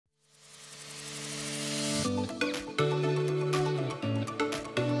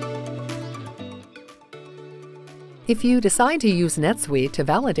If you decide to use NetSuite to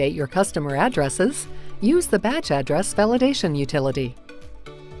validate your customer addresses, use the Batch Address Validation utility.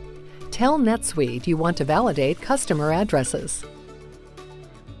 Tell NetSuite you want to validate customer addresses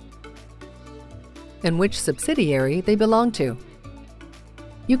and which subsidiary they belong to.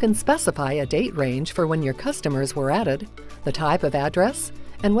 You can specify a date range for when your customers were added, the type of address,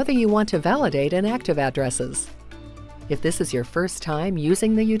 and whether you want to validate inactive addresses. If this is your first time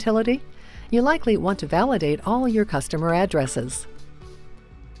using the utility, you likely want to validate all your customer addresses.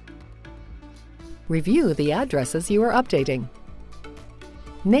 Review the addresses you are updating.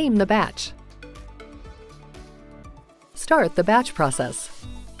 Name the batch. Start the batch process.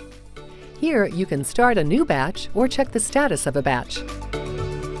 Here you can start a new batch or check the status of a batch.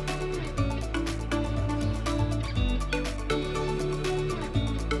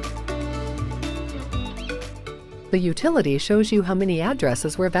 The utility shows you how many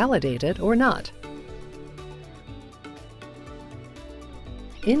addresses were validated or not.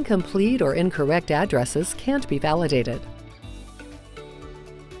 Incomplete or incorrect addresses can't be validated.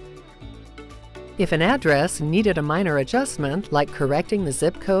 If an address needed a minor adjustment, like correcting the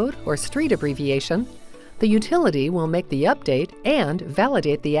zip code or street abbreviation, the utility will make the update and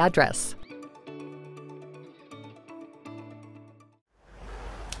validate the address.